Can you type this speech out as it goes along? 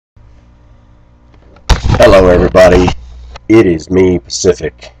Hello everybody, it is me,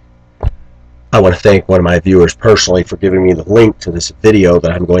 Pacific. I want to thank one of my viewers personally for giving me the link to this video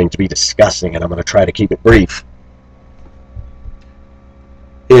that I'm going to be discussing, and I'm going to try to keep it brief.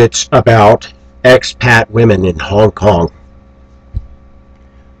 It's about expat women in Hong Kong.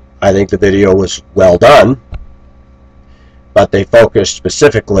 I think the video was well done, but they focused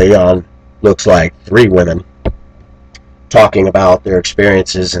specifically on, looks like, 3 women talking about their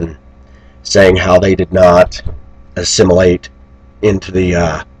experiences and saying how they did not assimilate into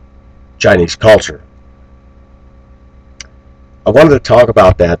the Chinese culture. I wanted to talk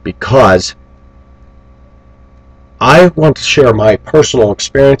about that because I want to share my personal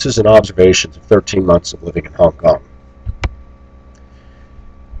experiences and observations of 13 months of living in Hong Kong.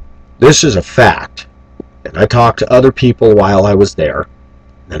 This is a fact, and I talked to other people while I was there,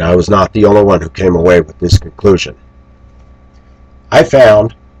 and I was not the only one who came away with this conclusion. I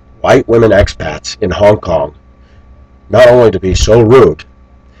found white women expats in Hong Kong not only to be so rude,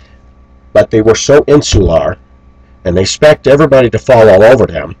 but they were so insular, and they expect everybody to fall all over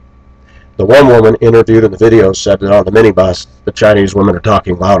them. The one woman interviewed in the video said that on the minibus, the Chinese women are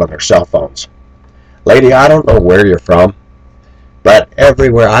talking loud on their cell phones. Lady, I don't know where you're from, but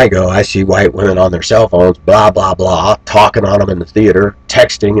everywhere I go, I see white women on their cell phones, blah, blah, blah, talking on them in the theater,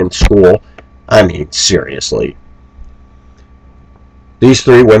 texting in school. I mean, seriously. These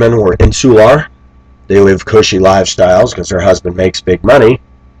 3 women were insular. They live cushy lifestyles because their husband makes big money.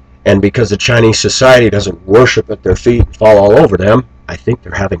 And because the Chinese society doesn't worship at their feet and fall all over them, I think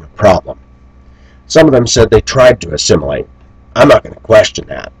they're having a problem. Some of them said they tried to assimilate. I'm not going to question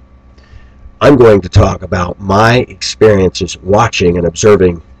that. I'm going to talk about my experiences watching and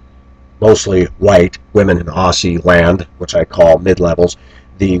observing mostly white women in Aussie land, which I call mid-levels,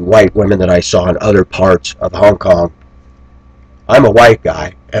 the white women that I saw in other parts of Hong Kong. I'm a white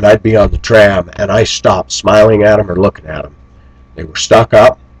guy, and I'd be on the tram, and I stopped smiling at them or looking at them. They were stuck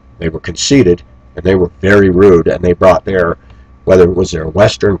up, they were conceited, and they were very rude, and they brought their, whether it was their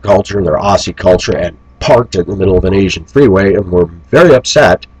Western culture, their Aussie culture, and parked in the middle of an Asian freeway, and were very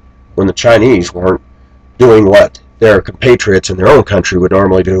upset when the Chinese weren't doing what their compatriots in their own country would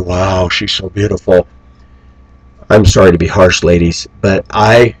normally do. Wow, she's so beautiful. I'm sorry to be harsh, ladies, but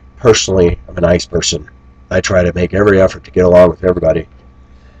I personally am a nice person. I try to make every effort to get along with everybody.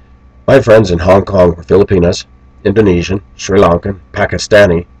 My friends in Hong Kong were Filipinas, Indonesian, Sri Lankan,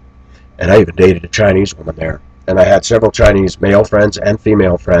 Pakistani, and I even dated a Chinese woman there. And I had several Chinese male friends and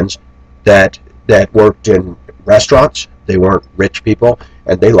female friends that worked in restaurants. They weren't rich people,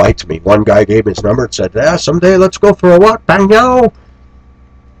 and they liked me. One guy gave me his number and said, someday let's go for a walk, bang yo.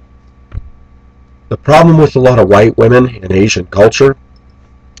 The problem with a lot of white women in Asian culture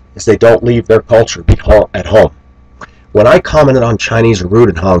is they don't leave their culture at home. When I commented on Chinese are rude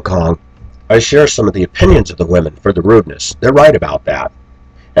in Hong Kong, I share some of the opinions of the women for the rudeness. They're right about that,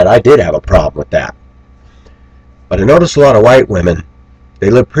 and I did have a problem with that. But I noticed a lot of white women, they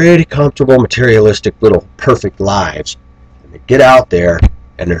live pretty comfortable, materialistic, little perfect lives, and they get out there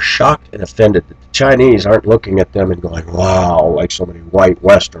and they're shocked and offended that the Chinese aren't looking at them and going, wow, like so many white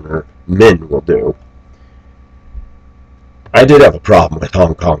Westerner men will do. I did have a problem with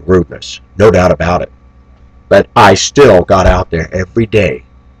Hong Kong rudeness, no doubt about it. But I still got out there every day,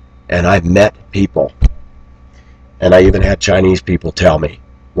 and I met people. And I even had Chinese people tell me,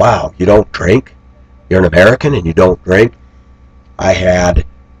 wow, you don't drink? You're an American and you don't drink? I had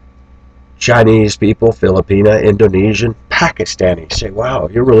Chinese people, Filipina, Indonesian, Pakistani say, wow,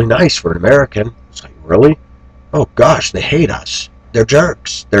 you're really nice for an American. It's like, really? Oh gosh, they hate us. They're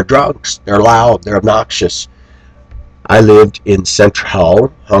jerks. They're drunks. They're loud. They're obnoxious. I lived in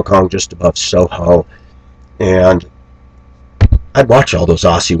Central Hong Kong, just above Soho, and I'd watch all those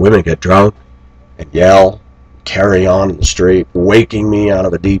Aussie women get drunk and yell, carry on in the street, waking me out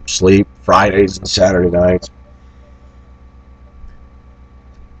of a deep sleep Fridays and Saturday nights.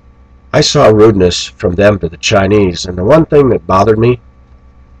 I saw rudeness from them to the Chinese, and the one thing that bothered me,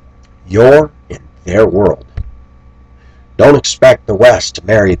 you're in their world. Don't expect the West to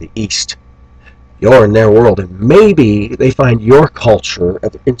marry the East. You're in their world, and maybe they find your culture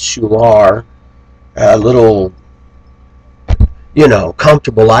of insular, little,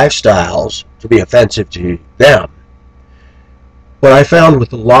 comfortable lifestyles to be offensive to them. What I found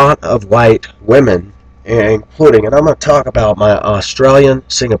with a lot of white women, including, and I'm going to talk about my Australian,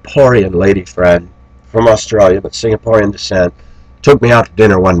 Singaporean lady friend from Australia, but Singaporean descent, took me out to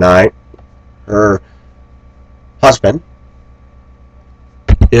dinner one night. Her husband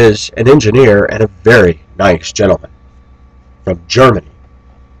is an engineer and a very nice gentleman from Germany.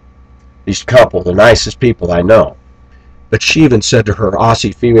 These couple, the nicest people I know. But she even said to her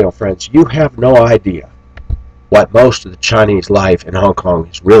Aussie female friends, you have no idea what most of the Chinese life in Hong Kong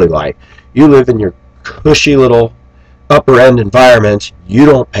is really like. You live in your cushy little upper-end environments. You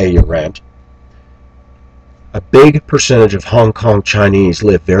don't pay your rent. A big percentage of Hong Kong Chinese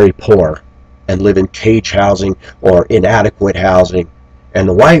live very poor and live in cage housing or inadequate housing, and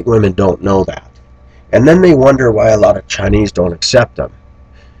the white women don't know that. And then they wonder why a lot of Chinese don't accept them.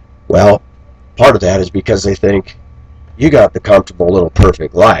 Well, part of that is because they think you got the comfortable little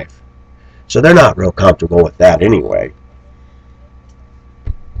perfect life. So they're not real comfortable with that anyway.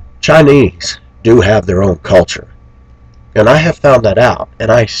 Chinese do have their own culture. And I have found that out.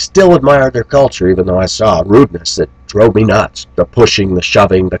 And I still admire their culture, even though I saw rudeness that drove me nuts. The pushing, the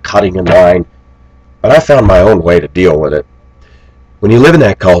shoving, the cutting in line. But I found my own way to deal with it. When you live in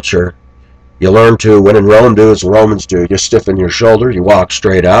that culture, you learn to, when in Rome, do as the Romans do. You stiffen your shoulder, you walk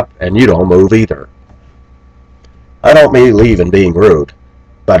straight up, and you don't move either. I don't mean leaving being rude,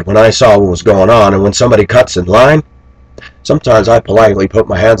 but when I saw what was going on, and when somebody cuts in line, sometimes I politely put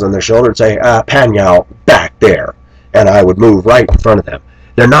my hands on their shoulder and say, pan yao, back there, and I would move right in front of them.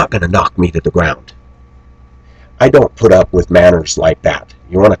 They're not going to knock me to the ground. I don't put up with manners like that.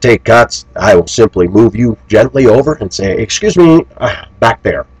 You want to take cuts, I will simply move you gently over and say, excuse me, back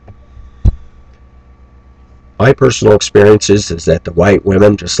there. My personal experience is that the white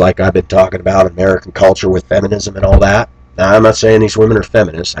women, just like I've been talking about American culture with feminism and all that, now I'm not saying these women are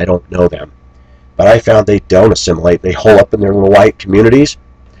feminists, I don't know them, but I found they don't assimilate. They hole up in their little white communities.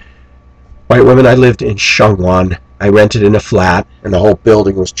 White women, I lived in Shangwan. I rented in a flat, and the whole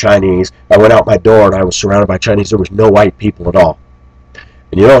building was Chinese. I went out my door, and I was surrounded by Chinese. There was no white people at all.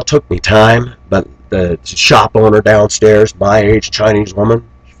 And you know, it took me time, but the shop owner downstairs, my age, Chinese woman,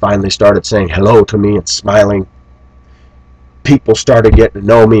 finally started saying hello to me and smiling. People started getting to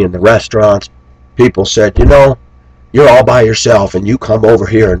know me in the restaurants. People said, you know, you're all by yourself and you come over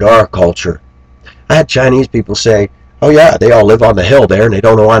here into our culture. I had Chinese people say, oh yeah, they all live on the hill there and they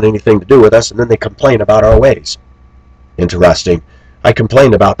don't want anything to do with us, and then they complain about our ways. Interesting. I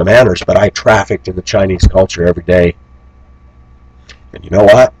complained about the manners, but I trafficked in the Chinese culture every day. And you know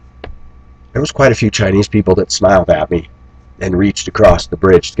what? There was quite a few Chinese people that smiled at me and reached across the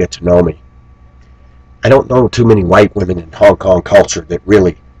bridge to get to know me. I don't know too many white women in Hong Kong culture that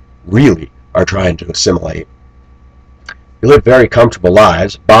really are trying to assimilate. You live very comfortable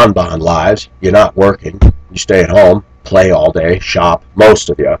lives, bonbon lives. You're not working. You stay at home, play all day, shop, most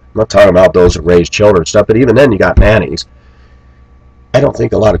of you. I'm not talking about those who raise children and stuff, but even then you got nannies. I don't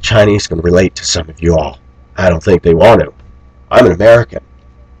think a lot of Chinese can relate to some of you all. I don't think they want to. I'm an American.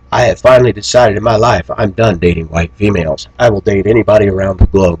 I have finally decided in my life I'm done dating white females. I will date anybody around the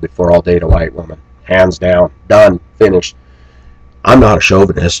globe before I'll date a white woman. Hands down. Done. Finished. I'm not a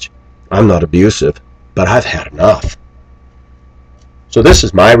chauvinist. I'm not abusive. But I've had enough. So this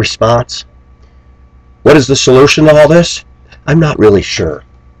is my response. What is the solution to all this? I'm not really sure.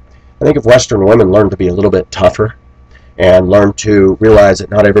 I think if Western women learn to be a little bit tougher and learn to realize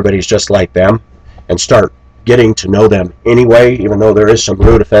that not everybody's just like them and start getting to know them anyway, even though there is some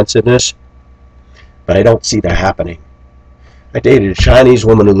rude offensiveness, but I don't see that happening. I dated a Chinese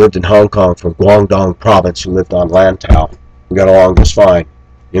woman who lived in Hong Kong from Guangdong province who lived on Lantau. We got along just fine.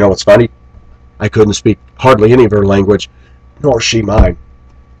 You know what's funny? I couldn't speak hardly any of her language, nor she mine.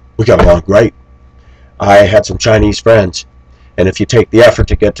 We got along great. I had some Chinese friends, and if you take the effort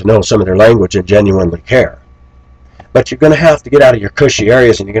to get to know some of their language and genuinely care. But you're going to have to get out of your cushy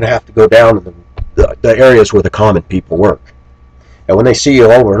areas, and you're going to have to go down to the areas where the common people work. And when they see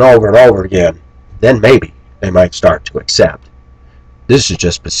you over and over and over again, then maybe they might start to accept. This is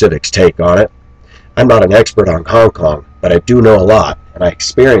just Pacific's take on it. I'm not an expert on Hong Kong, but I do know a lot, and I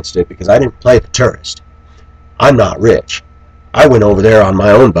experienced it because I didn't play the tourist. I'm not rich. I went over there on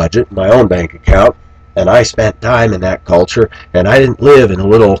my own budget, my own bank account, and I spent time in that culture, and I didn't live in a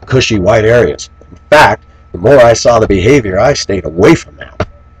little cushy white areas. In fact, the more I saw the behavior, I stayed away from that.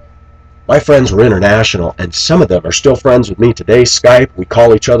 My friends were international, and some of them are still friends with me today. Skype, we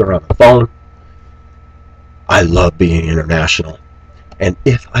call each other on the phone. I love being international. And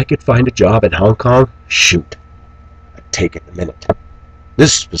if I could find a job in Hong Kong, shoot, I'd take it in a minute.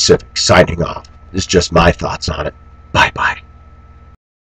 This is Pacific, signing off. This is just my thoughts on it. Bye-bye.